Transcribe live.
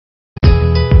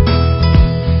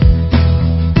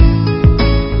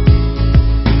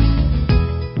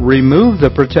Remove the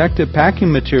protective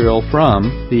packing material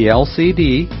from the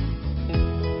LCD,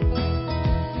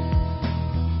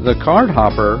 the card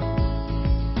hopper,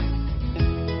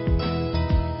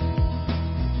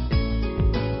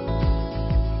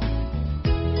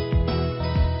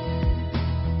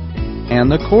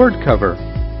 and the cord cover.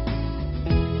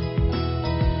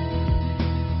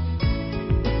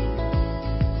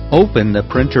 Open the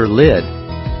printer lid.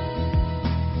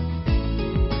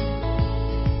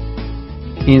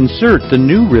 Insert the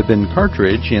new ribbon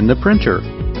cartridge in the printer.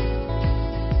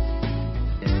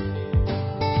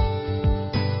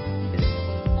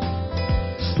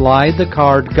 Slide the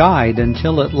card guide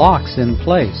until it locks in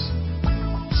place.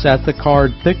 Set the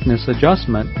card thickness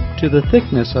adjustment to the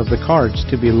thickness of the cards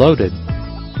to be loaded.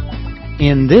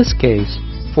 In this case,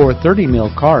 for 30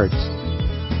 mil cards,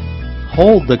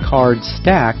 hold the card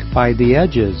stack by the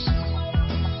edges.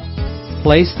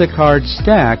 Place the card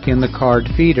stack in the card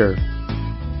feeder.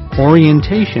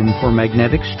 Orientation for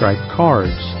magnetic stripe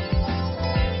cards.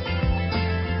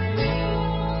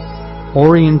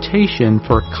 Orientation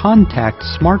for contact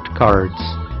smart cards.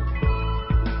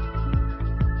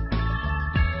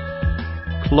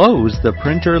 Close the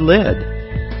printer lid.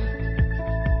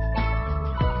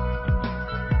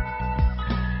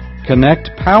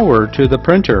 Connect power to the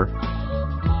printer.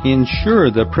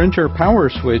 Ensure the printer power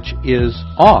switch is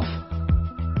off.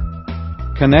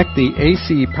 Connect the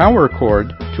AC power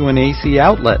cord to an AC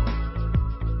outlet.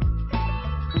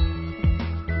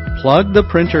 Plug the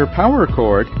printer power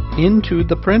cord into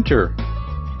the printer.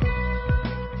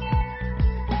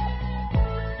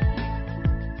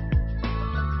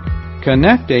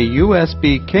 Connect a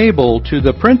USB cable to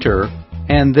the printer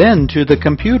and then to the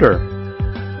computer.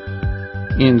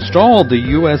 Install the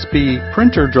USB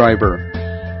printer driver.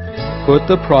 Put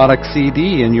the product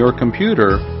CD in your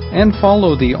computer and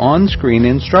follow the on-screen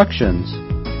instructions.